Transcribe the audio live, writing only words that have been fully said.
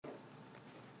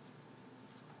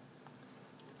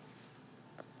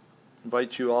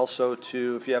invite you also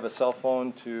to, if you have a cell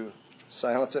phone, to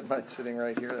silence it. Mine's sitting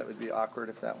right here. That would be awkward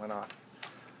if that went off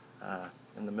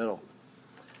in the middle.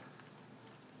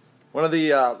 One of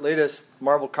the latest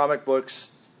Marvel comic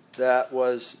books that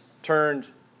was turned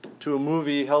to a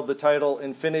movie held the title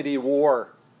Infinity War.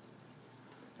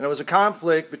 And it was a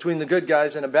conflict between the good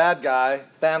guys and a bad guy,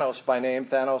 Thanos by name.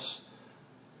 Thanos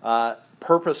quite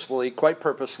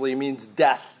purposefully, means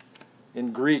death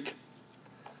in Greek.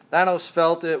 Thanos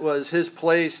felt it was his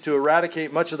place to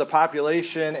eradicate much of the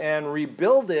population and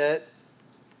rebuild it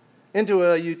into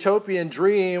a utopian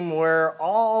dream where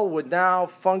all would now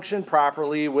function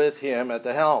properly with him at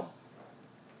the helm.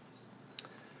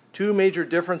 Two major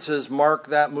differences mark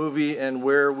that movie and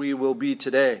where we will be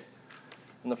today.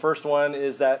 And the first one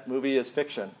is that movie is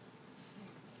fiction.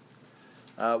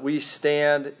 We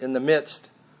stand in the midst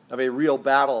of a real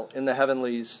battle in the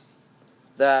heavenlies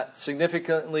that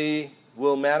significantly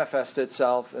will manifest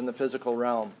itself in the physical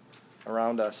realm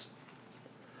around us.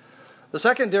 The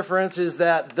second difference is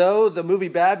that though the movie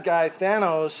bad guy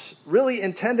Thanos really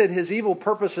intended his evil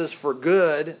purposes for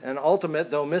good, and ultimate,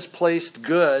 though misplaced,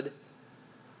 good,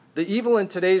 the evil in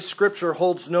today's scripture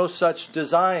holds no such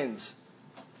designs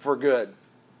for good.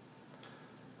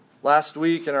 Last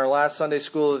week, in our last Sunday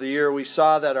school of the year, we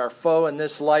saw that our foe in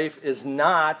this life is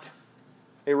not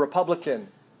a Republican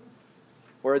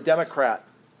or a Democrat.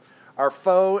 Our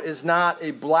foe is not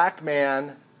a black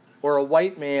man or a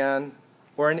white man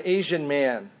or an Asian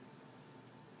man.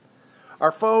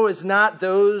 Our foe is not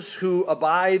those who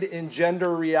abide in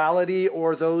gender reality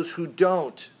or those who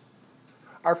don't.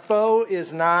 Our foe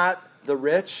is not the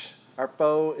rich. Our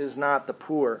foe is not the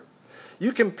poor.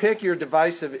 You can pick your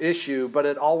divisive issue, but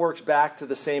it all works back to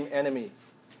the same enemy.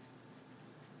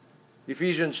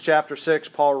 Ephesians chapter 6,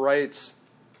 Paul writes,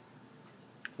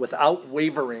 without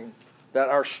wavering, that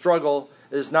our struggle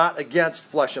is not against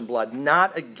flesh and blood,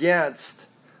 not against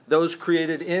those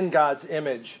created in God's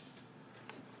image,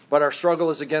 but our struggle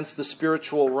is against the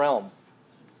spiritual realm.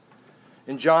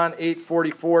 In John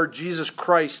 8:44, Jesus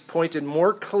Christ pointed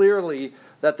more clearly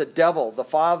that the devil, the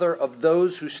father of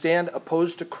those who stand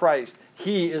opposed to Christ,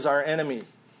 he is our enemy.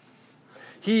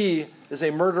 He is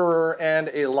a murderer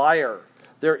and a liar.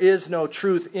 There is no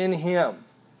truth in him.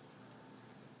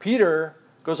 Peter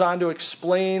goes on to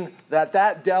explain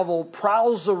that devil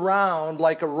prowls around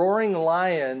like a roaring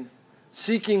lion,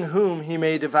 seeking whom he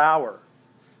may devour.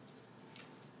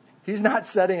 He's not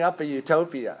setting up a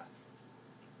utopia.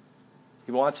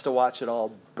 He wants to watch it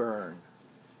all burn.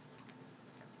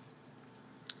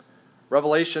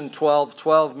 Revelation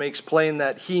 12:12 makes plain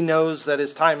that he knows that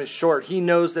his time is short. He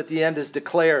knows that the end is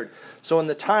declared. So in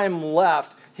the time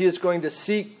left, he is going to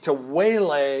seek to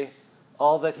waylay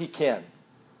all that he can.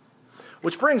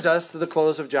 Which brings us to the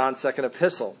close of John's second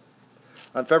epistle.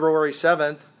 On February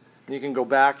 7th, and you can go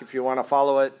back if you want to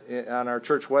follow it on our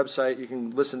church website, you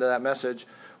can listen to that message.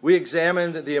 We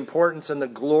examined the importance and the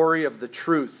glory of the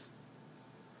truth,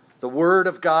 the Word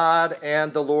of God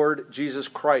and the Lord Jesus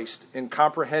Christ, in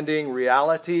comprehending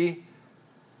reality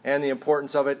and the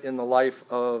importance of it in the life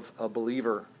of a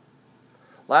believer.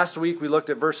 Last week we looked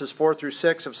at verses 4 through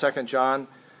 6 of 2 John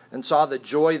and saw the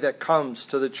joy that comes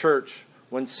to the church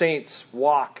when saints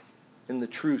walk in the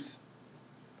truth,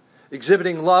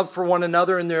 exhibiting love for one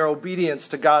another in their obedience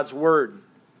to God's Word.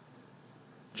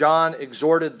 John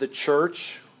exhorted the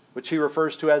church, which he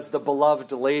refers to as the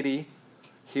beloved lady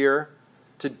here,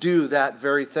 to do that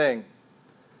very thing.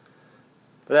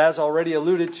 But as already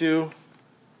alluded to,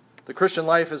 the Christian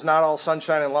life is not all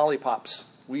sunshine and lollipops.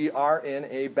 We are in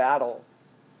a battle,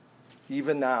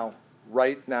 even now,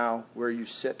 right now, where you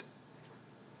sit.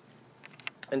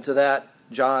 And to that,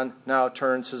 John now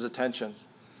turns his attention.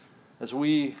 As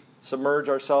we submerge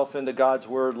ourselves into God's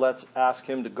Word, let's ask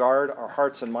Him to guard our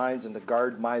hearts and minds and to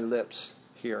guard my lips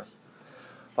here.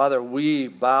 Father, we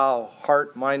bow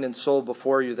heart, mind, and soul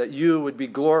before you, that you would be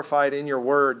glorified in your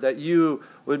Word, that you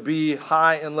would be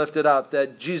high and lifted up,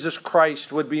 that Jesus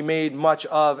Christ would be made much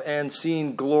of and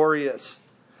seen glorious,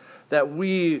 that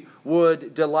we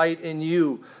would delight in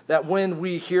you, that when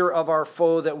we hear of our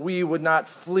foe, that we would not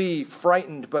flee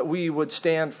frightened, but we would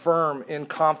stand firm in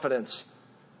confidence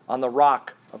on the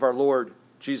rock of our Lord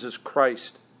Jesus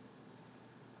Christ.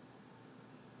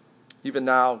 Even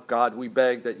now, God, we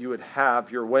beg that you would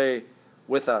have your way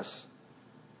with us.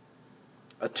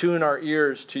 Attune our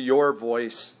ears to your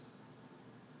voice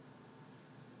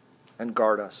and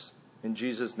guard us. In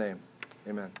Jesus' name,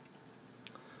 amen.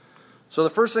 So the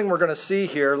first thing we're going to see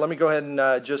here, let me go ahead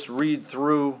and just read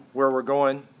through where we're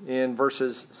going in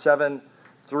verses 7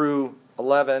 through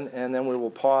 11, and then we will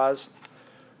pause.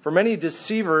 For many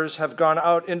deceivers have gone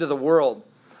out into the world,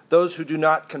 those who do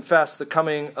not confess the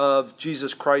coming of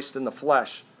Jesus Christ in the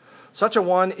flesh. Such a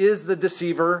one is the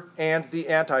deceiver and the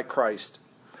Antichrist.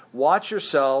 Watch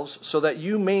yourselves so that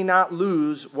you may not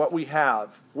lose what we have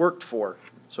worked for.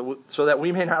 So that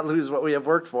we may not lose what we have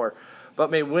worked for,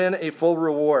 but may win a full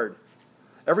reward.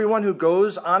 Everyone who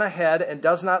goes on ahead and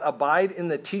does not abide in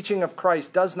the teaching of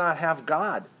Christ does not have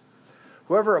God.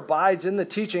 Whoever abides in the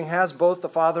teaching has both the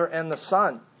Father and the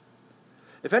Son.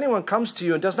 If anyone comes to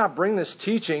you and does not bring this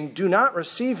teaching, do not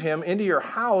receive him into your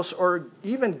house or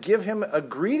even give him a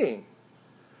greeting.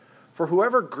 For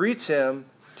whoever greets him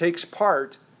takes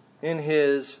part in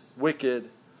his wicked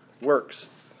works.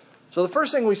 So the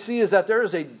first thing we see is that there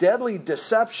is a deadly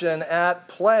deception at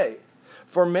play.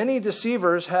 For many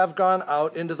deceivers have gone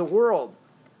out into the world.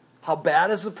 How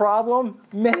bad is the problem?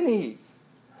 Many.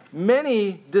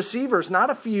 Many deceivers,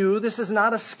 not a few. This is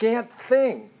not a scant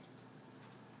thing.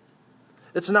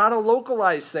 It's not a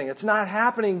localized thing. It's not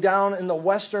happening down in the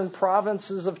western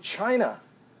provinces of China,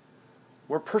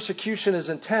 where persecution is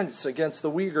intense against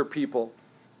the Uyghur people.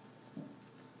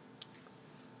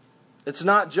 It's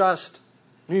not just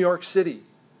New York City.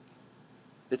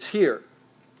 It's here,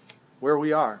 where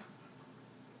we are.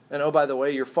 And oh, by the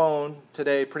way, your phone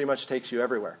today pretty much takes you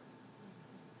everywhere.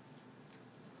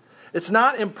 It's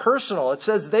not impersonal. It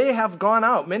says they have gone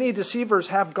out. Many deceivers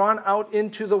have gone out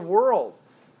into the world.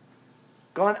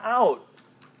 Gone out.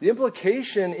 The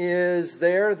implication is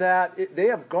there that they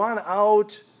have gone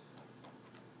out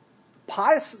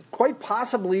quite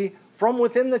possibly from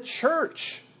within the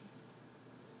church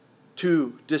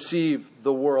to deceive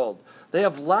the world. They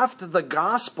have left the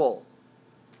gospel.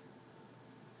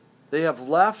 They have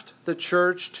left the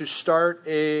church to start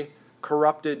a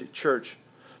corrupted church.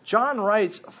 John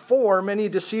writes, for many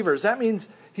deceivers. That means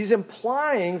he's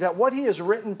implying that what he has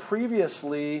written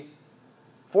previously,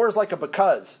 for is like a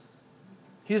because.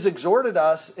 He's exhorted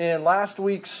us in last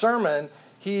week's sermon,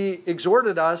 he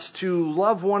exhorted us to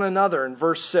love one another in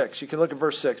verse 6. You can look at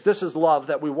verse 6. This is love,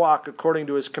 that we walk according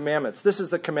to his commandments. This is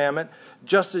the commandment,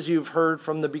 just as you've heard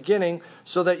from the beginning,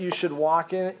 so that you should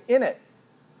walk in it.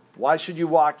 Why should you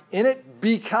walk in it?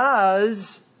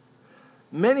 Because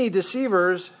many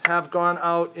deceivers have gone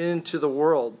out into the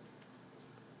world.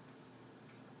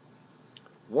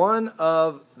 One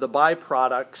of the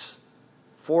byproducts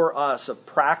for us of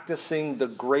practicing the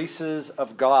graces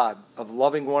of God, of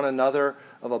loving one another,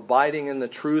 of abiding in the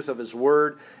truth of his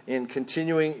word, and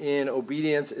continuing in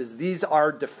obedience, is these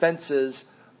are defenses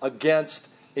against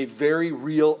a very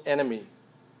real enemy.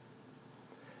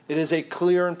 It is a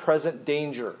clear and present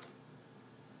danger.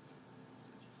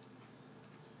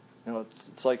 You know,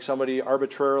 it's like somebody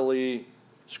arbitrarily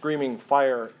screaming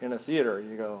fire in a theater.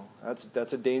 You go,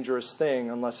 that's a dangerous thing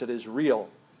unless it is real.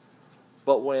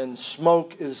 But when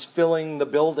smoke is filling the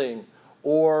building,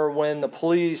 or when the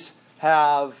police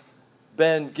have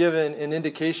been given an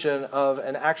indication of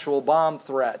an actual bomb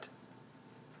threat,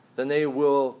 then they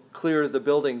will clear the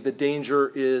building. The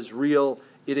danger is real.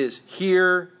 It is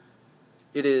here.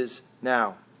 It is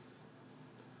now.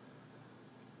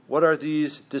 What are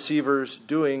these deceivers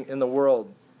doing in the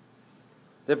world?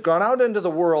 They've gone out into the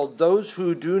world, those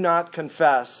who do not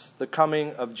confess the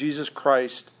coming of Jesus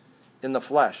Christ in the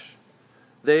flesh.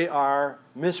 They are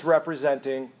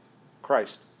misrepresenting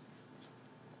Christ.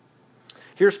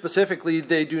 Here specifically,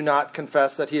 they do not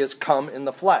confess that he has come in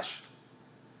the flesh,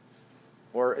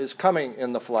 or is coming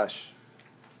in the flesh.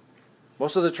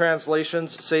 Most of the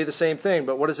translations say the same thing,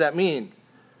 but what does that mean?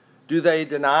 Do they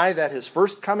deny that his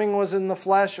first coming was in the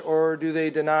flesh, or do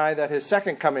they deny that his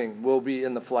second coming will be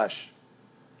in the flesh?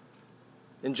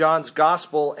 In John's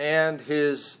gospel and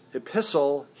his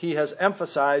epistle, he has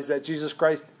emphasized that Jesus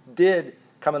Christ did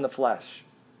come in the flesh.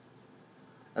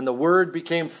 And the Word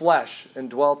became flesh and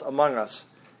dwelt among us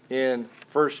in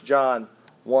 1 John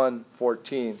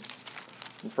 1:14.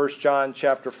 In 1 John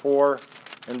chapter 4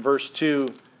 and verse 2,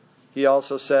 he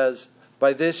also says,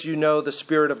 by this you know the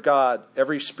Spirit of God.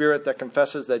 Every spirit that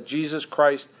confesses that Jesus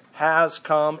Christ has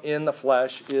come in the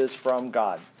flesh is from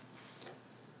God.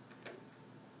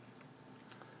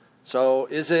 So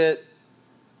is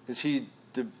he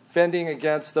defending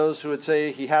against those who would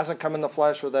say he hasn't come in the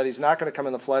flesh, or that he's not going to come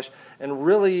in the flesh? And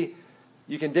really,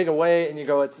 you can dig away and you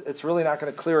go, it's really not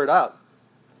going to clear it up.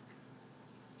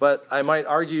 But I might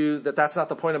argue that that's not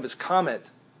the point of his comment.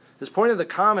 His point of the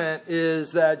comment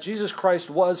is that Jesus Christ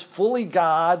was fully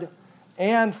God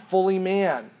and fully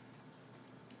man.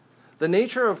 The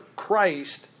nature of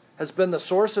Christ has been the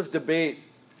source of debate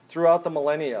throughout the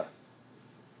millennia.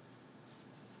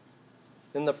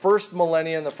 In the first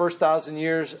millennia, in the first 1,000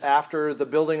 years after the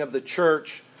building of the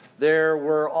church, There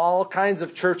were all kinds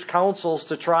of church councils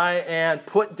to try and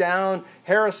put down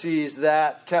heresies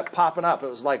that kept popping up. It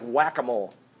was like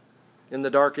whack-a-mole in the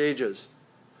Dark Ages.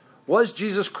 Was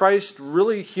Jesus Christ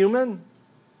really human?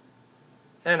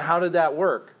 And how did that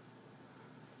work?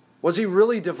 Was he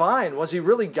really divine? Was he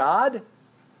really God?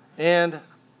 And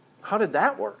how did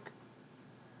that work?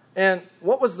 And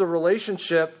what was the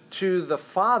relationship to the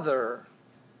Father?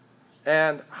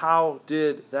 And how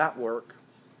did that work?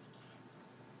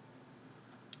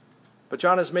 But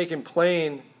John is making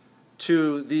plain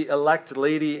to the elect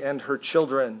lady and her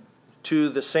children, to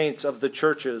the saints of the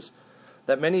churches,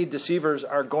 that many deceivers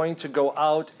are going to go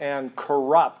out and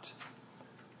corrupt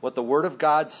what the Word of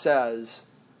God says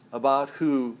about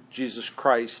who Jesus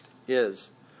Christ is.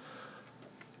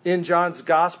 In John's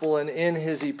Gospel and in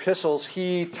his epistles,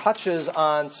 he touches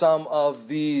on some of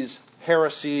these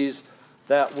heresies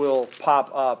that will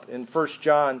pop up. In 1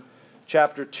 John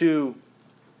chapter 2,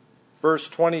 verse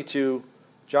 22,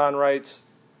 John writes,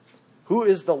 "Who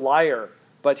is the liar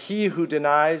but he who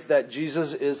denies that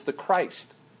Jesus is the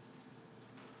Christ?"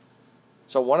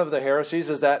 So one of the heresies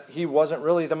is that he wasn't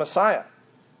really the Messiah.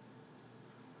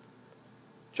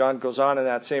 John goes on in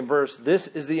that same verse, "This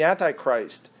is the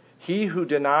Antichrist, he who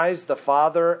denies the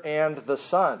Father and the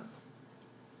Son."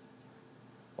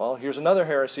 Well, here's another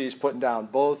heresy he's putting down.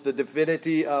 Both the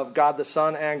divinity of God the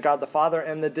Son and God the Father,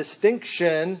 and the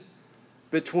distinction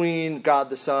between God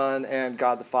the Son and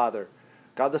God the Father.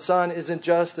 God the Son isn't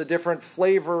just a different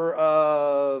flavor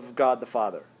of God the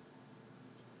Father.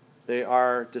 They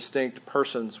are distinct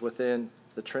persons within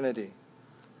the Trinity.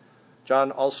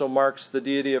 John also marks the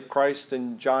deity of Christ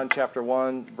in John chapter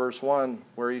 1, verse 1,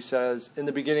 where he says, "In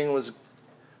the beginning was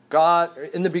God,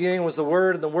 in the beginning was the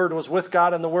Word, and the Word was with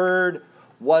God, and the Word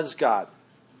was God."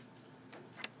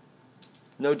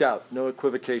 No doubt, no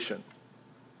equivocation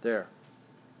there.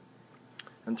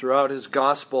 And throughout his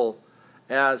gospel,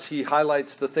 as he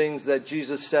highlights the things that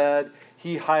Jesus said,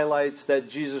 he highlights that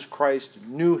Jesus Christ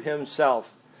knew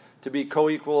himself to be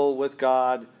co-equal with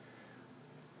God,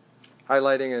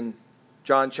 highlighting in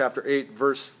John chapter 8,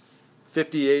 verse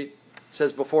 58,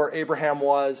 says, "Before Abraham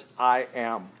was, I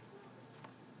am."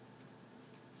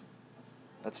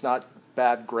 That's not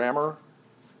bad grammar.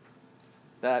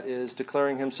 That is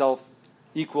declaring himself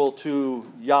equal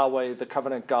to Yahweh, the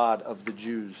covenant God of the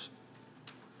Jews.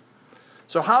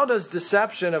 So how does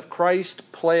deception of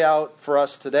Christ play out for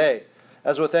us today?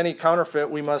 As with any counterfeit,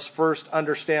 we must first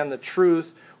understand the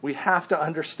truth. We have to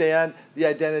understand the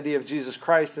identity of Jesus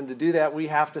Christ, and to do that, we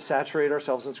have to saturate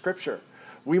ourselves in Scripture.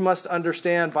 We must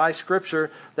understand by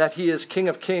Scripture that He is King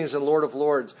of Kings and Lord of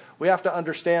Lords. We have to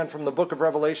understand from the book of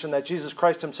Revelation that Jesus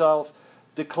Christ Himself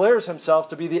declares Himself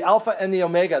to be the Alpha and the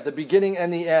Omega, the beginning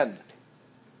and the end.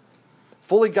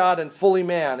 Fully God and fully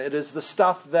man. It is the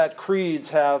stuff that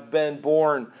creeds have been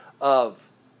born of.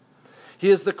 He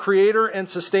is the creator and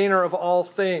sustainer of all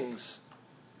things.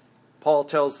 Paul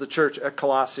tells the church at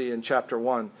Colossae in chapter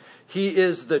 1. He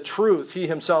is the truth. He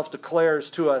himself declares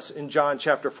to us in John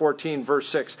chapter 14, verse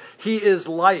 6. He is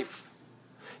life.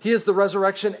 He is the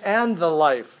resurrection and the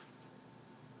life.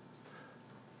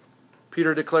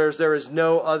 Peter declares there is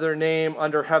no other name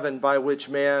under heaven by which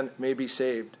man may be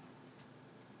saved.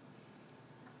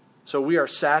 So we are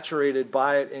saturated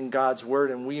by it in God's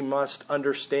Word, and we must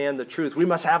understand the truth. We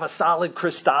must have a solid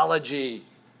Christology.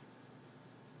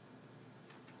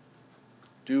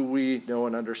 Do we know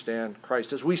and understand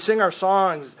Christ? As we sing our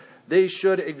songs, they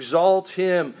should exalt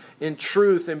Him in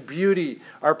truth and beauty.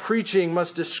 Our preaching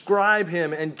must describe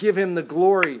Him and give Him the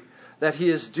glory that He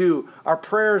is due. Our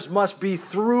prayers must be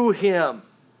through Him,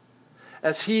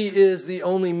 as He is the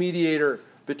only mediator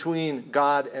between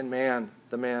God and man,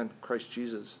 the man Christ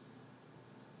Jesus.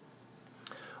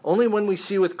 Only when we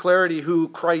see with clarity who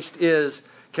Christ is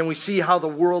can we see how the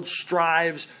world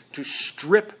strives to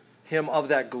strip Him of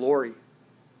that glory.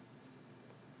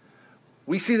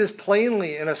 We see this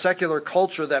plainly in a secular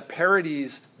culture that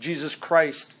parodies Jesus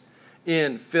Christ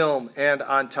in film and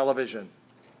on television.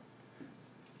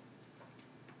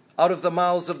 Out of the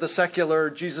mouths of the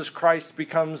secular, Jesus Christ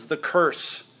becomes the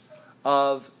curse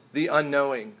of the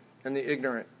unknowing and the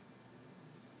ignorant.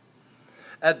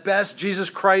 At best, Jesus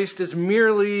Christ is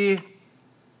merely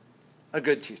a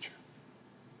good teacher.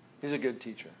 He's a good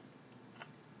teacher.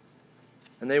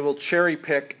 And they will cherry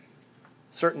pick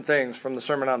certain things from the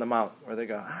Sermon on the Mount, where they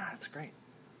go, that's great.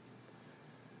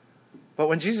 But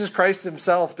when Jesus Christ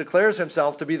Himself declares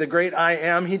Himself to be the great I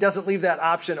am, He doesn't leave that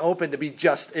option open to be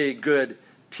just a good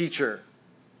teacher.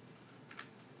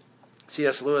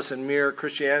 C.S. Lewis in Mere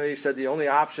Christianity said the only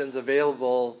options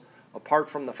available, apart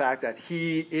from the fact that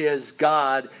He is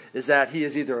God, is that He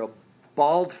is either a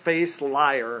bald-faced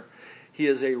liar, he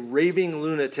is a raving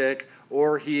lunatic,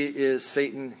 or he is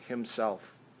Satan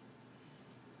himself.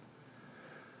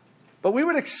 But we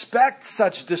would expect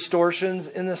such distortions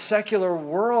in the secular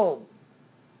world.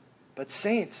 But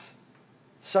saints,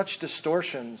 such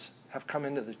distortions have come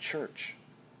into the church.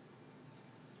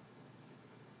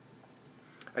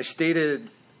 I stated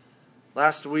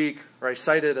last week, or I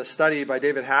cited a study by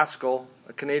David Haskell,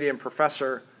 a Canadian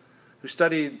professor who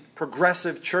studied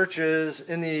progressive churches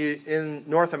in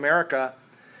North America,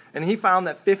 and he found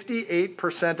that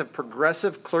 58% of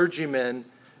progressive clergymen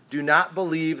do not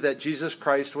believe that Jesus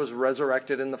Christ was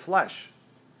resurrected in the flesh.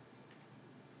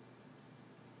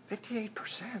 58%.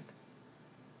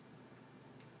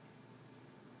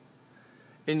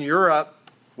 In Europe,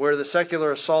 where the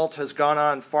secular assault has gone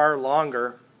on far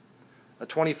longer, a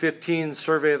 2015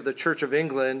 survey of the Church of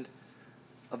England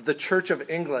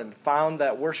found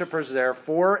that worshipers there,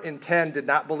 4 in 10 did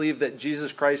not believe that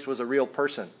Jesus Christ was a real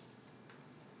person.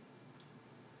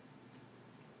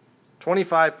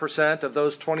 25% of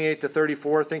those 28 to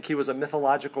 34 think he was a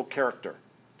mythological character.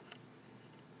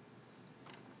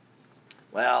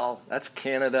 Well, that's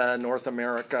Canada, North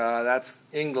America, that's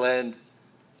England.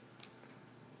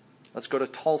 Let's go to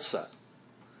Tulsa.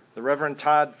 The Reverend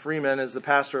Todd Freeman is the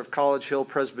pastor of College Hill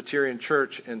Presbyterian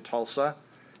Church in Tulsa.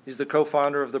 He's the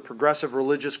co-founder of the Progressive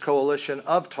Religious Coalition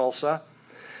of Tulsa.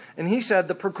 And he said,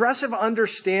 the progressive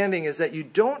understanding is that you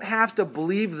don't have to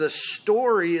believe the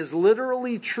story is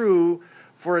literally true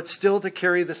for it still to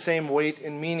carry the same weight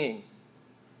and meaning.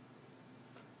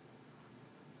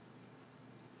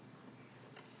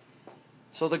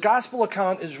 So the gospel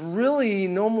account is really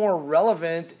no more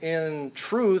relevant in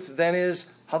truth than is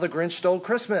How the Grinch Stole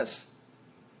Christmas.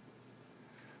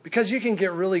 Because you can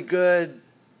get really good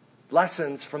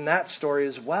lessons from that story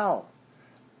as well.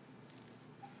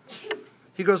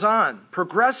 He goes on,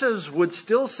 progressives would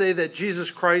still say that Jesus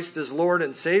Christ is Lord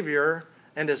and Savior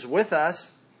and is with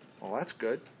us. Well, that's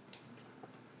good.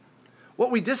 What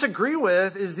we disagree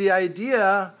with is the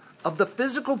idea of the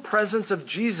physical presence of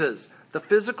Jesus, the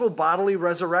physical bodily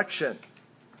resurrection.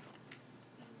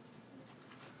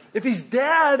 If he's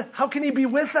dead, how can he be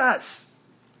with us?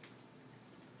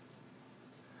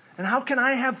 And how can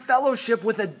I have fellowship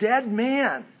with a dead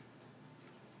man?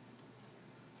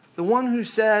 The one who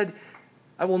said,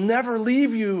 I will never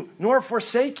leave you nor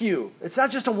forsake you. It's not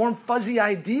just a warm, fuzzy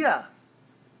idea.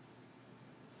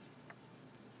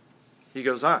 He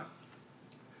goes on.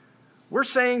 We're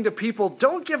saying to people,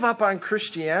 don't give up on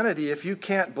Christianity if you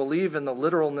can't believe in the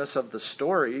literalness of the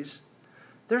stories.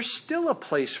 There's still a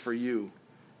place for you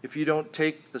if you don't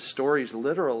take the stories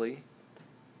literally.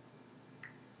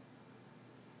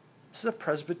 This is a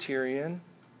Presbyterian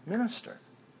minister.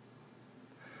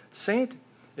 Saint,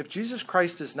 if Jesus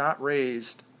Christ is not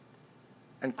raised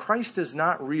and Christ is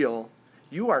not real,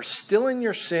 you are still in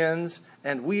your sins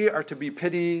and we are to be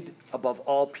pitied above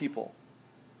all people.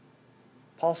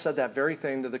 Paul said that very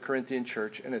thing to the Corinthian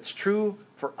church, and it's true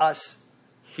for us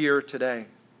here today.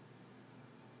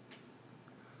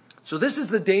 So this is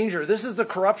the danger. This is the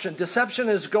corruption. Deception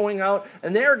is going out,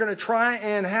 and they are going to try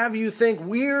and have you think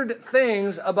weird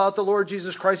things about the Lord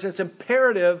Jesus Christ. And it's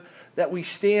imperative that we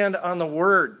stand on the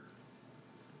Word.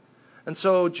 And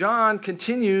so John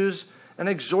continues and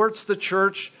exhorts the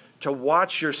church to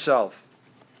watch yourself.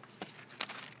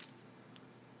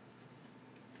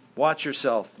 Watch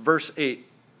yourself. Verse 8.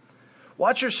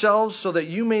 Watch yourselves so that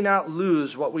you may not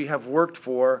lose what we have worked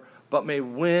for, but may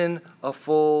win a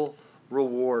full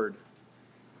reward.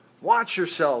 Watch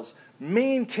yourselves.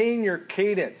 Maintain your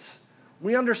cadence.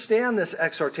 We understand this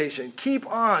exhortation. Keep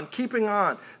on, keeping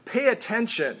on. Pay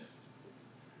attention.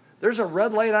 There's a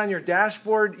red light on your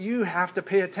dashboard. You have to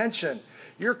pay attention.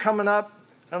 You're coming up.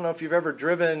 I don't know if you've ever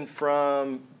driven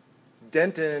from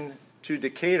Denton to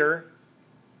Decatur,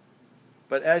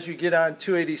 but as you get on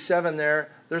 287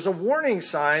 there's a warning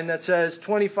sign that says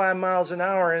 25 miles an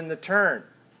hour in the turn.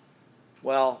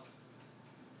 Well,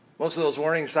 most of those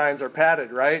warning signs are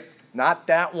padded, right? Not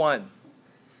that one.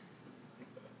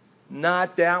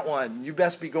 Not that one. You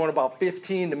best be going about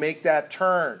 15 to make that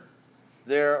turn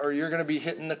there, or you're going to be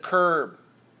hitting the curb.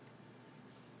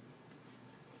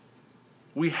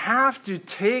 We have to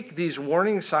take these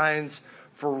warning signs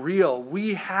for real.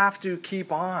 We have to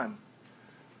keep on.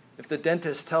 If the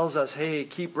dentist tells us, hey,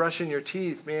 keep brushing your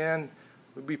teeth, man, it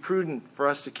would be prudent for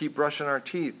us to keep brushing our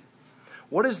teeth.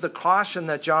 What is the caution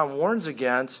that John warns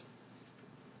against?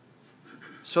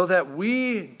 So that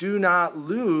we do not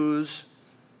lose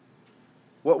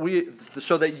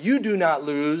so that you do not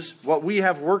lose what we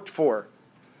have worked for.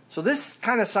 So this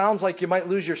kind of sounds like you might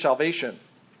lose your salvation.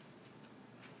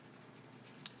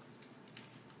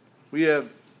 We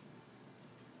have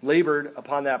labored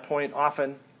upon that point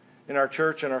often in our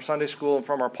church and our Sunday school and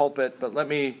from our pulpit, but let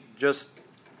me just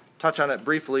touch on it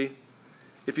briefly.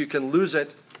 If you can lose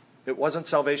it, it wasn't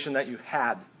salvation that you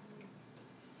had.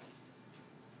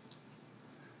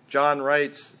 John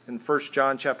writes in 1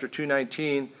 John chapter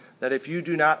 2:19 that if you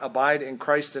do not abide in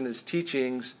Christ and his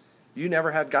teachings, you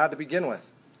never had God to begin with.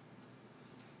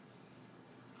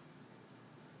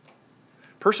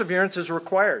 Perseverance is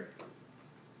required.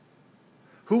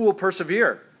 Who will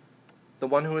persevere? The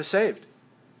one who is saved.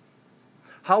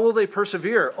 How will they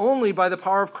persevere? Only by the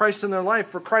power of Christ in their life.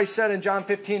 For Christ said in John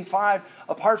 15:5,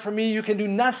 apart from me you can do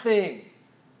nothing.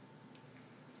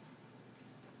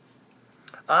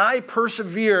 I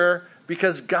persevere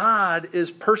because God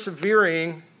is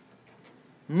persevering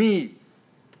me.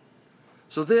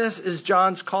 So this is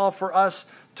John's call for us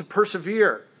to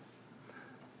persevere.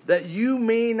 That you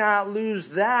may not lose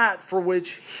that for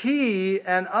which he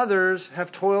and others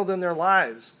have toiled in their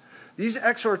lives. These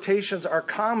exhortations are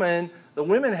common. The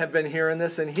women have been hearing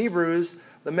this in Hebrews.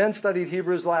 The men studied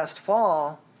Hebrews last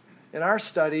fall in our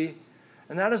study.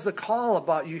 And that is the call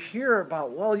about, you hear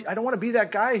about, well, I don't want to be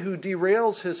that guy who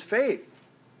derails his faith.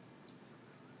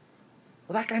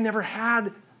 Well, that guy never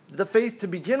had the faith to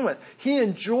begin with. He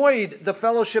enjoyed the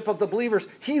fellowship of the believers.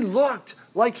 He looked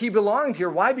like he belonged here.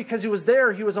 Why? Because he was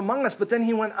there. He was among us. But then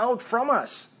he went out from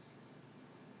us.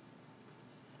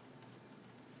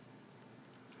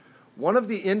 One of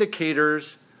the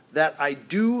indicators that I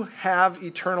do have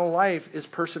eternal life is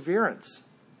perseverance.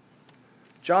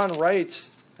 John writes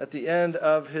at the end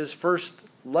of his first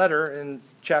letter in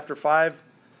chapter 5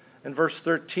 and verse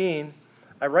 13,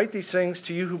 I write these things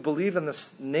to you who believe in the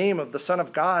name of the Son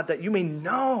of God, that you may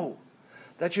know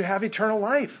that you have eternal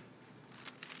life.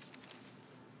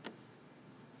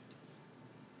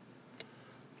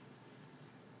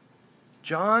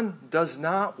 John does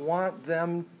not want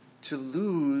them to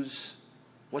lose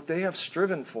what they have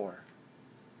striven for.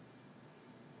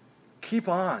 Keep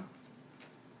on.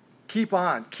 Keep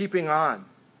on, keeping on.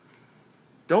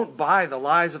 Don't buy the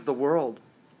lies of the world.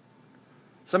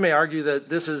 Some may argue that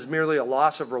this is merely a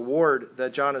loss of reward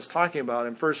that John is talking about.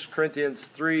 In 1 Corinthians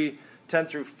 3:10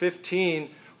 through 15,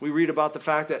 we read about the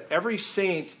fact that every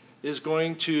saint is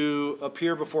going to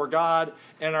appear before God,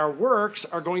 and our works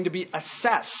are going to be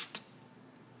assessed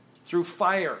through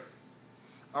fire.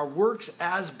 Our works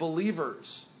as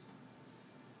believers.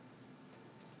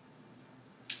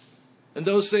 And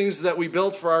those things that we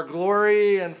built for our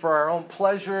glory and for our own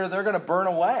pleasure, they're going to burn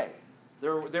away.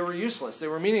 They were useless. They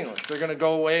were meaningless. They're going to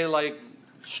go away like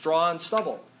straw and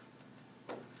stubble.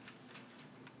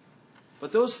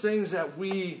 But those things that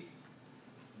we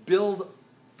build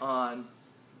on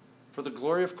for the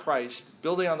glory of Christ,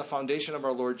 building on the foundation of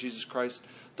our Lord Jesus Christ,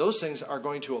 those things are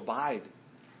going to abide.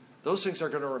 Those things are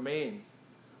going to remain.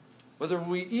 Whether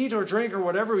we eat or drink or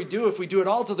whatever we do, if we do it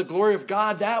all to the glory of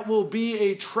God, that will be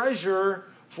a treasure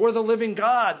for the living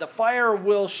God. The fire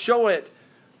will show it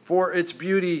for its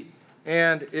beauty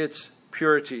and its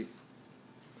purity.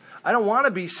 I don't want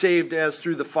to be saved as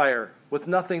through the fire with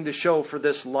nothing to show for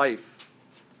this life.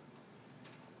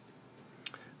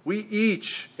 We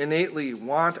each innately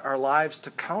want our lives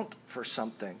to count for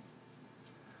something.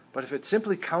 But if it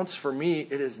simply counts for me,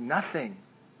 it is nothing.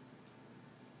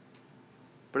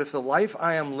 But if the life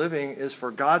I am living is for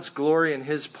God's glory and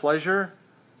his pleasure,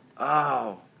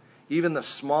 even the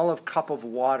smallest cup of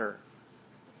water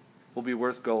will be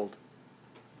worth gold.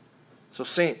 So,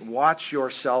 saint, watch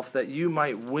yourself that you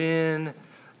might win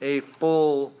a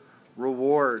full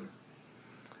reward.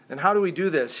 And how do we do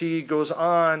this? He goes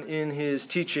on in his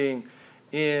teaching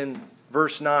in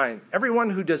verse 9. Everyone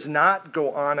who does not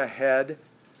go on ahead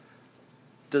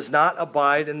does not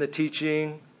abide in the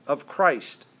teaching of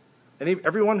Christ. And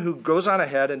everyone who goes on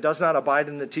ahead and does not abide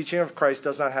in the teaching of Christ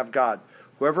does not have God.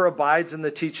 Whoever abides in the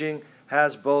teaching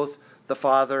has both the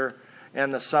Father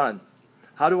and the Son.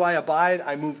 How do I abide?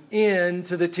 I move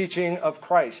into the teaching of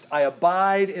Christ. I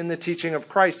abide in the teaching of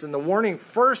Christ. And the warning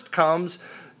first comes,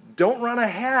 don't run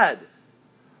ahead.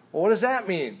 Well, what does that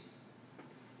mean?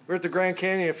 We were at the Grand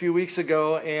Canyon a few weeks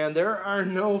ago, and there are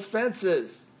no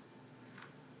fences.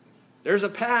 There's a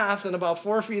path, and about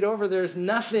 4 feet over, there's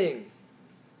nothing.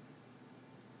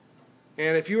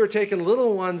 And if you were taking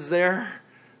little ones there,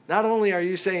 not only are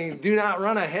you saying, do not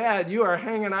run ahead, you are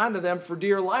hanging on to them for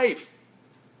dear life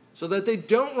so that they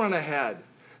don't run ahead.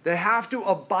 They have to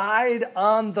abide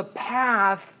on the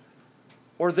path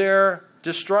or their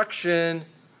destruction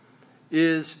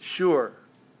is sure.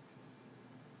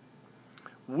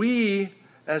 We,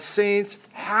 as saints,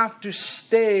 have to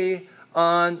stay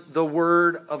on the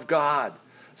Word of God.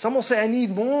 Some will say, I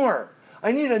need more.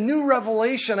 I need a new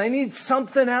revelation. I need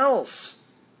something else.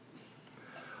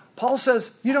 Paul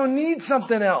says, you don't need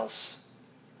something else.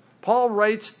 Paul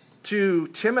writes to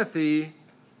Timothy,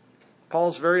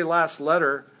 Paul's very last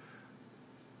letter.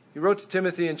 He wrote to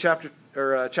Timothy in chapter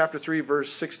 3,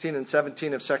 verse 16 and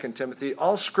 17 of 2 Timothy.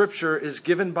 All Scripture is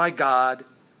given by God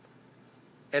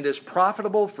and is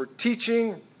profitable for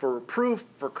teaching, for reproof,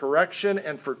 for correction,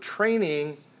 and for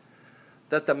training,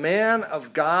 that the man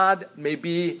of God may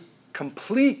be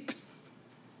complete,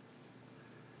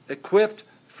 equipped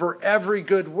for every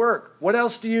good work. What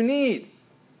else do you need?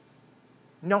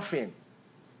 Nothing.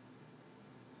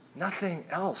 Nothing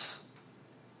else.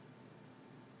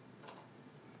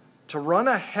 To run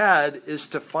ahead is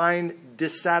to find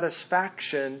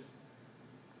dissatisfaction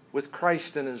with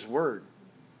Christ and His Word.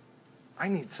 I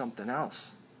need something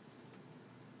else.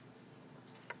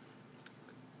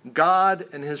 God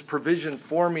and His provision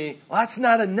for me, well, that's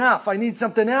not enough. I need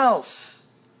something else.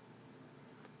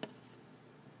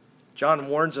 John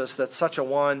warns us that such a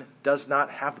one does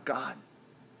not have God.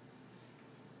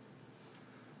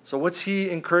 So what's he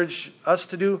encourage us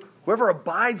to do? Whoever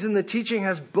abides in the teaching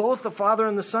has both the Father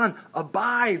and the Son.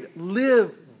 Abide,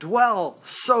 live, dwell,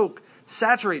 soak,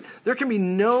 saturate. There can be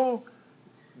no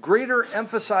greater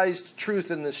emphasized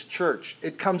truth in this church.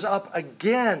 It comes up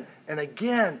again and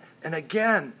again and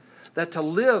again that to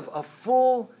live a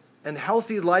full and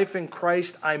healthy life in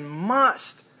Christ, I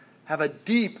must have a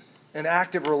deep and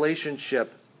active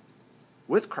relationship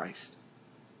with Christ.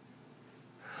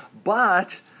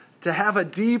 But to have a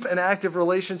deep and active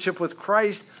relationship with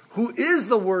Christ, who is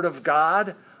the Word of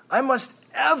God, I must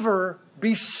ever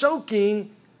be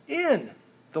soaking in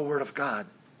the Word of God.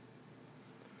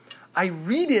 I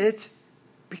read it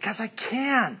because I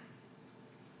can.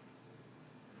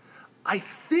 I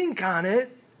think on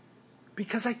it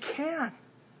because I can.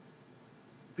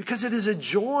 Because it is a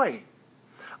joy.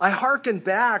 I hearken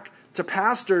back to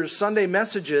pastors' Sunday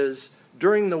messages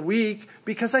during the week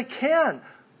because I can.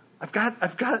 I've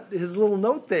got his little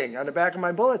note thing on the back of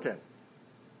my bulletin.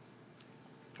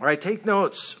 Or I take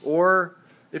notes. Or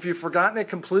if you've forgotten it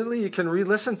completely, you can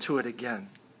re-listen to it again.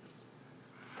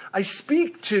 I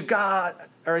speak to God,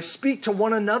 or I speak to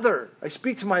one another. I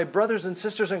speak to my brothers and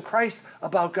sisters in Christ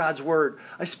about God's Word.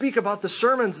 I speak about the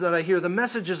sermons that I hear, the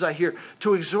messages I hear,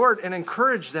 to exhort and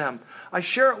encourage them. I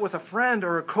share it with a friend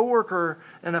or a coworker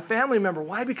and a family member.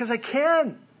 Why? Because I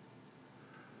can.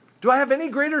 Do I have any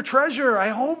greater treasure? I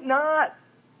hope not.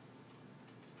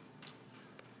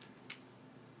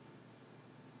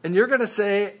 And you're going to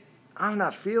say, I'm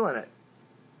not feeling it.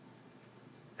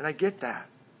 And I get that.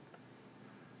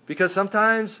 Because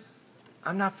sometimes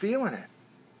I'm not feeling it.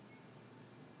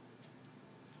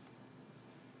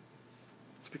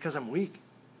 It's because I'm weak.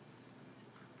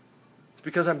 It's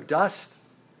because I'm dust.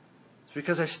 It's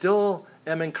because I still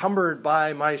am encumbered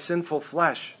by my sinful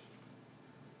flesh.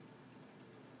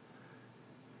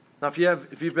 Now,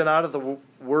 if you've been out of the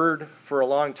Word for a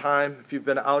long time, if you've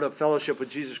been out of fellowship with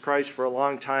Jesus Christ for a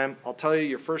long time, I'll tell you,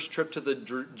 your first trip to the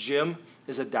gym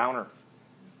is a downer.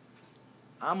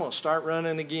 I'm going to start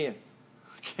running again.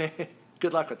 Okay?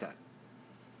 Good luck with that.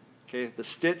 Okay? The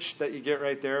stitch that you get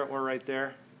right there or right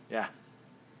there, yeah.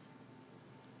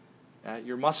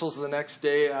 Your muscles the next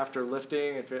day after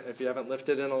lifting, if you haven't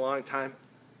lifted in a long time.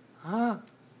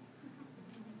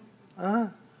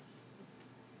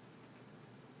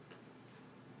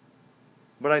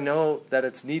 But I know that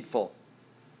it's needful.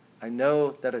 I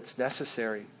know that it's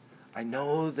necessary. I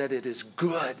know that it is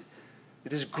good.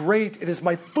 It is great. It is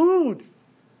my food.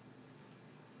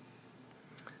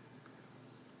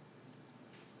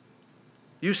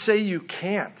 You say you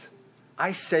can't.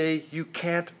 I say you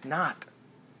can't not.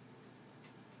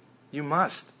 You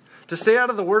must. To stay out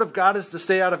of the Word of God is to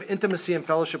stay out of intimacy and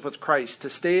fellowship with Christ.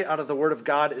 To stay out of the Word of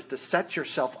God is to set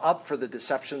yourself up for the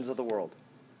deceptions of the world.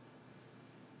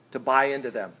 To buy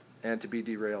into them and to be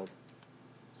derailed.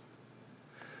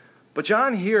 But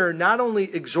John here not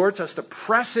only exhorts us to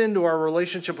press into our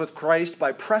relationship with Christ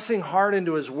by pressing hard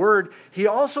into His Word, he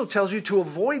also tells you to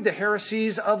avoid the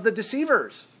heresies of the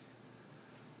deceivers.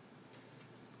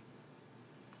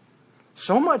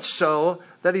 So much so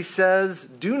that he says,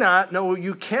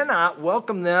 you cannot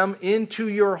welcome them into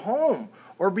your home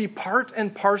or be part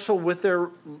and parcel with their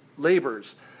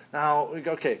labors. Now,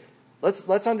 okay,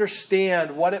 let's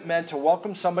understand what it meant to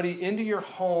welcome somebody into your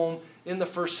home in the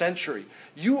first century.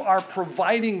 You are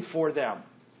providing for them.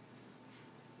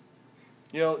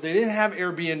 They didn't have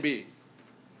Airbnb.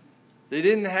 They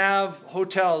didn't have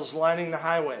hotels lining the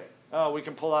highway. Oh, we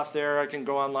can pull off there. I can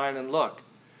go online and look.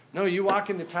 No, you walk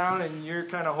into town and you're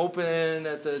kind of hoping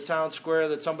at the town square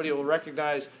that somebody will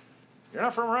recognize, you're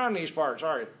not from around these parts,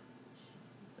 are you?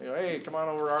 They go, hey, come on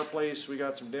over to our place. We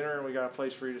got some dinner and we got a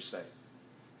place for you to stay.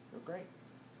 Go, great.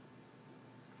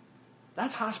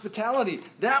 That's hospitality.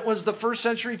 That was the first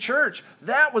century church.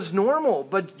 That was normal.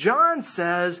 But John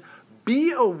says,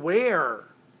 be aware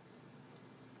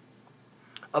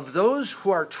of those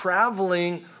who are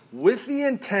traveling with the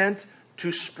intent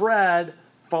to spread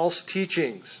false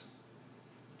teachings.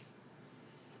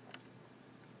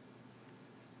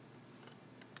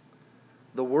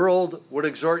 The world would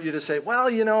exhort you to say,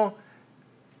 well,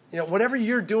 whatever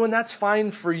you're doing, that's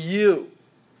fine for you.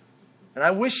 And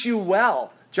I wish you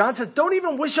well. John says, don't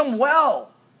even wish them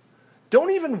well.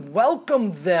 Don't even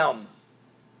welcome them.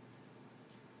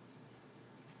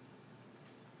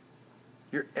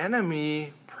 Your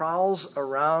enemy prowls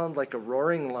around like a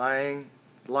roaring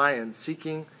lion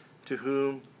seeking to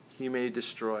whom he may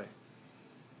destroy.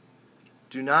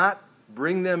 Do not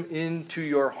bring them into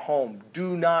your home.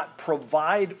 Do not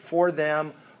provide for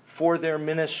them for their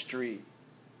ministry.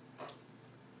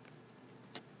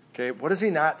 Okay, what is he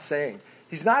not saying?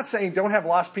 He's not saying don't have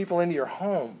lost people into your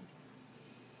home.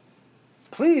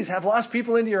 Please have lost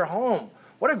people into your home.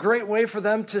 What a great way for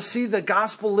them to see the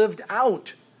gospel lived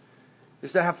out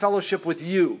is to have fellowship with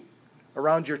you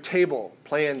around your table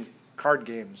playing card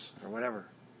games or whatever.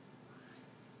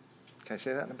 Can I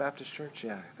say that in a Baptist church?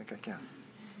 Yeah, I think I can.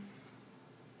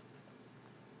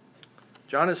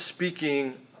 John is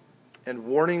speaking and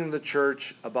warning the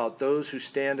church about those who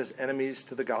stand as enemies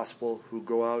to the gospel, who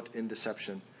go out in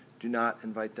deception. Do not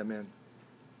invite them in.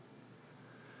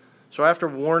 So after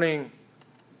warning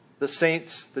the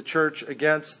saints, the church,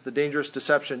 against the dangerous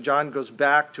deception, John goes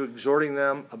back to exhorting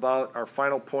them about our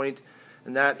final point,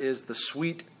 and that is the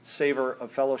sweet savor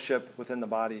of fellowship within the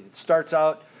body. It starts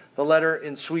out the letter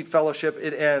in sweet fellowship.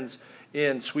 It ends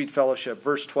in sweet fellowship.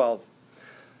 Verse 12.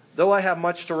 Though I have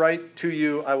much to write to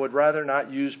you, I would rather not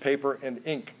use paper and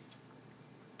ink.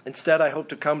 Instead, I hope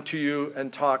to come to you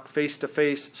and talk face to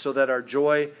face so that our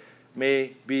joy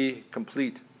may be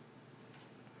complete.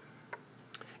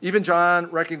 Even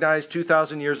John recognized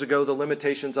 2,000 years ago the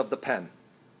limitations of the pen.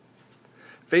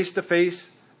 Face to face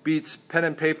beats pen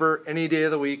and paper any day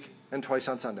of the week and twice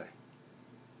on Sunday.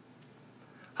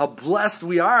 How blessed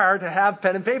we are to have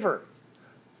pen and paper,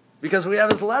 because we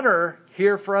have his letter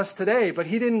here for us today. But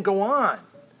he didn't go on.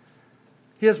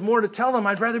 He has more to tell them.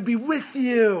 I'd rather be with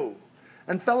you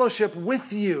and fellowship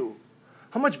with you.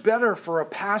 How much better for a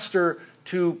pastor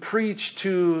to preach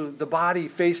to the body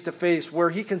face to face, where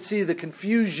he can see the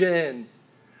confusion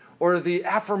or the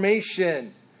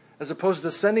affirmation, as opposed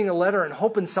to sending a letter and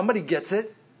hoping somebody gets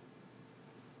it.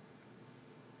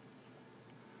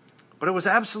 But it was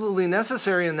absolutely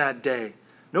necessary in that day.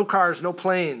 No cars, no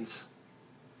planes.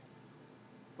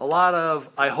 A lot of,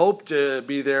 I hope to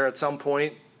be there at some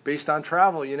point based on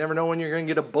travel. You never know when you're going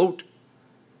to get a boat.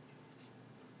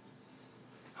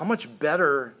 How much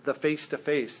better the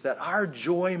face-to-face, that our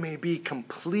joy may be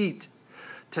complete,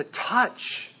 to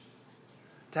touch,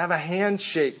 to have a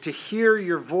handshake, to hear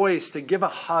your voice, to give a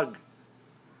hug.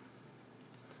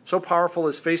 So powerful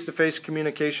is face-to-face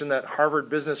communication that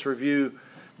Harvard Business Review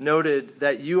noted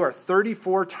that you are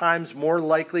 34 times more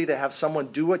likely to have someone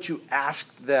do what you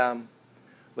asked them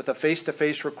with a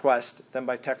face-to-face request than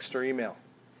by text or email.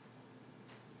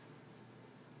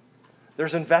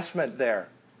 There's investment there.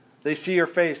 They see your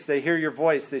face, they hear your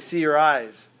voice, they see your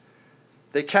eyes.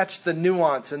 They catch the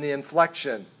nuance and the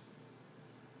inflection,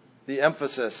 the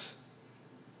emphasis,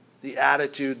 the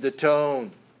attitude, the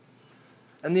tone,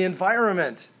 and the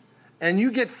environment. And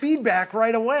you get feedback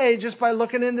right away just by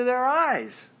looking into their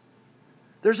eyes.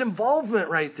 There's involvement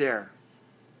right there.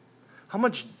 How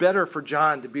much better for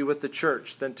John to be with the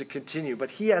church than to continue.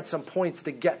 But he had some points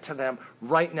to get to them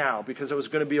right now, because it was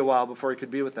going to be a while before he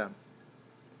could be with them.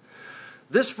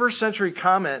 This first century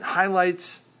comment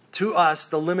highlights to us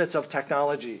the limits of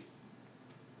technology.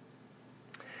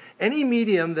 Any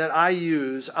medium that I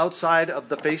use outside of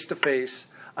the face-to-face,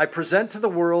 I present to the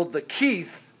world the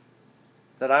Keith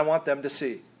that I want them to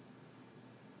see.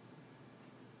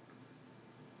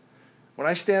 When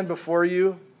I stand before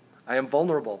you, I am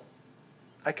vulnerable.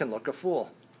 I can look a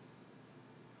fool.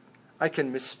 I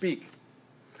can misspeak.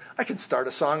 I can start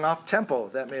a song off tempo.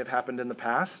 That may have happened in the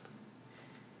past.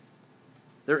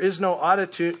 There is no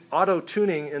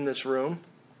auto-tuning in this room.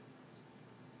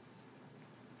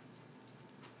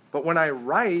 But when I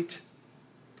write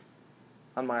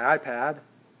on my iPad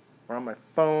or on my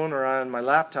phone or on my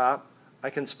laptop, I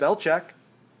can spell check.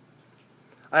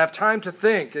 I have time to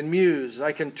think and muse.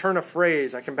 I can turn a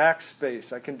phrase. I can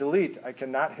backspace. I can delete. I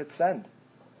cannot hit send.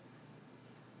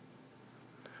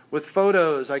 With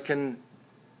photos, I can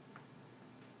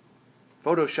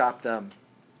Photoshop them.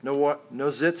 No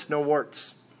zits, no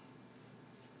warts.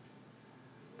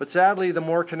 But sadly, the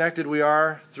more connected we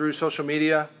are through social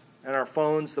media and our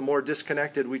phones, the more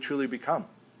disconnected we truly become.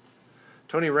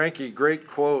 Tony Reinke, great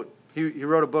quote. He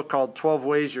wrote a book called 12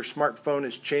 Ways Your Smartphone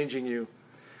is Changing You.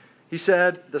 He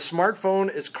said, the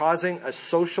smartphone is causing a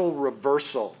social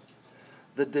reversal.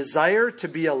 The desire to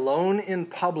be alone in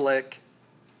public,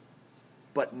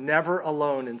 but never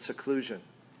alone in seclusion.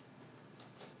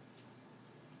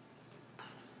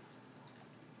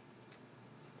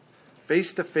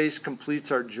 Face-to-face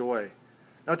completes our joy.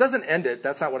 Now, it doesn't end it.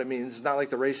 That's not what it means. It's not like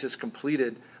the race is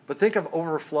completed. But think of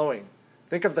overflowing.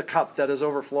 Think of the cup that is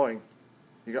overflowing.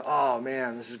 You go, oh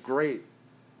man, this is great.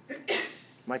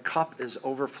 My cup is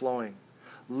overflowing.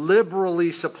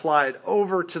 Liberally supplied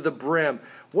over to the brim.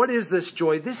 What is this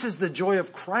joy? This is the joy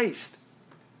of Christ.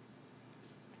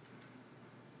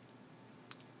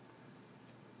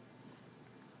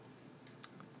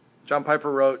 John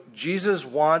Piper wrote, Jesus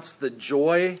wants the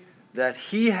joy that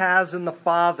he has in the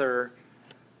Father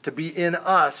to be in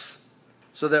us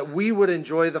so that we would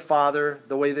enjoy the Father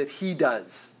the way that he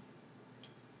does.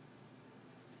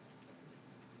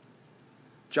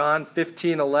 John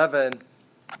 15:11,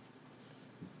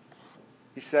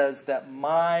 he says that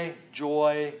my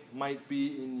joy might be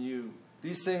in you.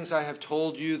 These things I have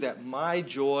told you that my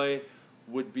joy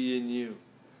would be in you.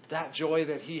 That joy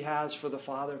that he has for the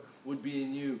Father would be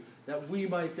in you. That we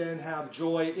might then have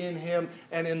joy in him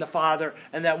and in the Father,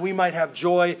 and that we might have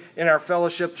joy in our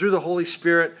fellowship through the Holy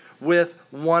Spirit with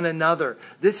one another.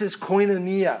 This is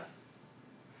koinonia.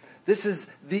 This is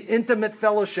the intimate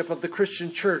fellowship of the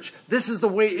Christian church. This is the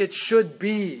way it should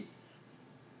be.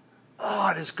 Oh,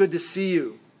 it is good to see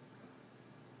you.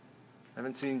 I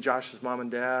haven't seen Josh's mom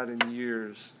and dad in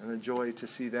years, and a joy to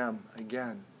see them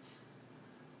again.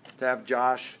 To have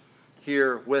Josh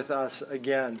here with us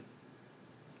again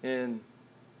in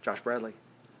Josh Bradley,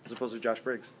 as opposed to Josh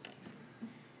Briggs.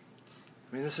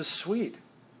 I mean, this is sweet.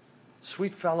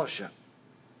 Sweet fellowship.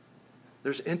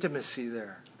 There's intimacy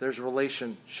there. There's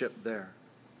relationship there.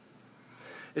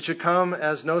 It should come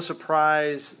as no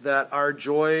surprise that our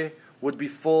joy would be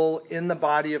full in the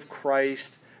body of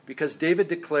Christ, because David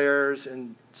declares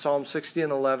in Psalm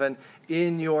 60:11,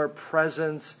 in your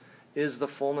presence is the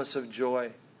fullness of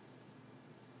joy.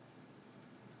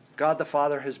 God the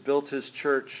Father has built his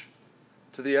church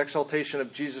to the exaltation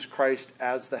of Jesus Christ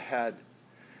as the head.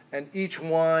 And each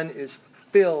one is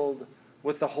filled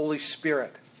with the Holy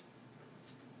Spirit.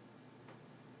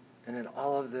 And in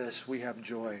all of this, we have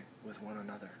joy with one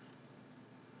another.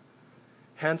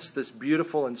 Hence this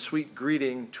beautiful and sweet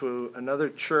greeting to another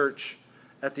church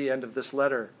at the end of this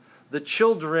letter. The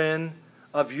children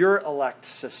of your elect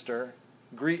sister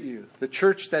greet you. The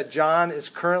church that John is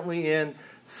currently in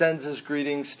sends his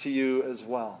greetings to you as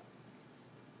well.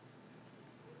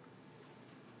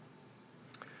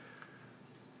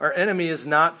 Our enemy is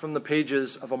not from the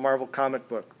pages of a Marvel comic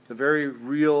book. The very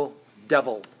real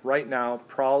devil right now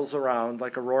prowls around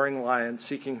like a roaring lion,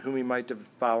 seeking whom he might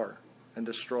devour and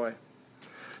destroy.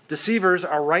 Deceivers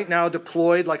are right now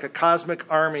deployed like a cosmic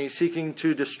army, seeking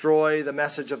to destroy the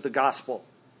message of the gospel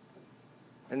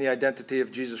and the identity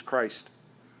of Jesus Christ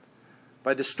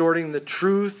by distorting the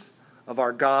truth of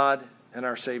our God and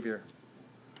our Savior.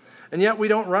 And yet we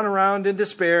don't run around in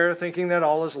despair thinking that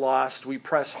all is lost. We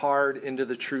press hard into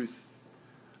the truth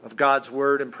of God's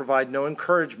Word and provide no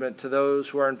encouragement to those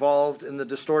who are involved in the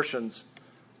distortions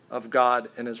of God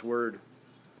and His Word.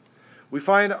 We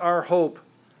find our hope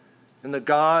in the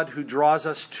God who draws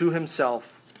us to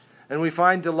Himself, and we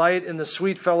find delight in the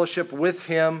sweet fellowship with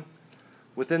Him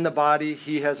within the body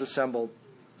He has assembled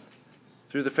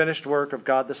through the finished work of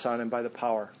God the Son and by the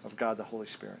power of God the Holy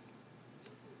Spirit.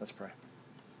 Let's pray.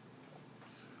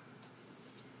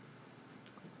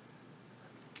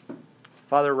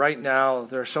 Father, right now,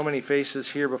 there are so many faces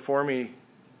here before me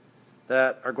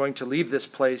that are going to leave this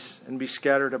place and be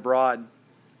scattered abroad.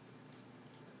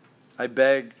 I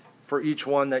beg for each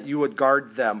one that you would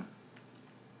guard them.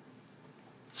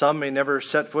 Some may never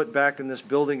set foot back in this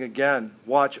building again.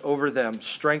 Watch over them.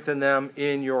 Strengthen them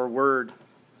in your word.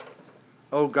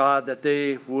 Oh God, that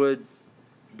they would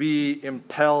be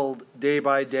impelled day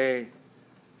by day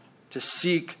to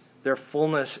seek their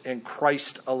fullness in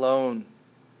Christ alone.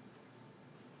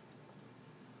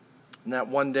 And that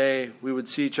one day we would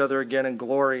see each other again in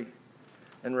glory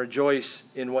and rejoice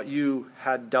in what you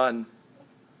had done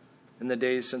in the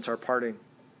days since our parting.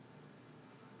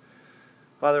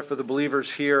 Father, for the believers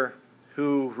here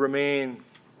who remain,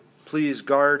 please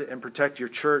guard and protect your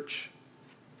church,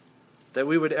 that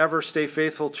we would ever stay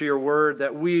faithful to your word,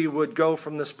 that we would go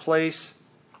from this place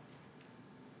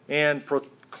and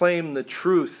proclaim the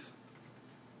truth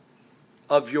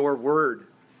of your word,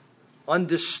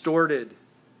 undistorted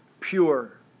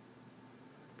pure,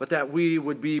 but that we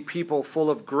would be people full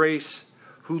of grace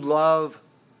who love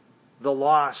the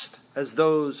lost as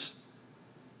those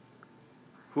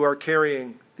who are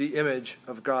carrying the image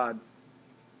of God.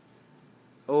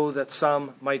 Oh, that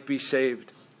some might be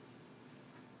saved.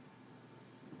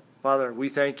 Father, we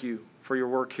thank you for your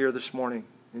work here this morning.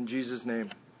 In Jesus' name,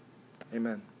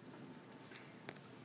 amen.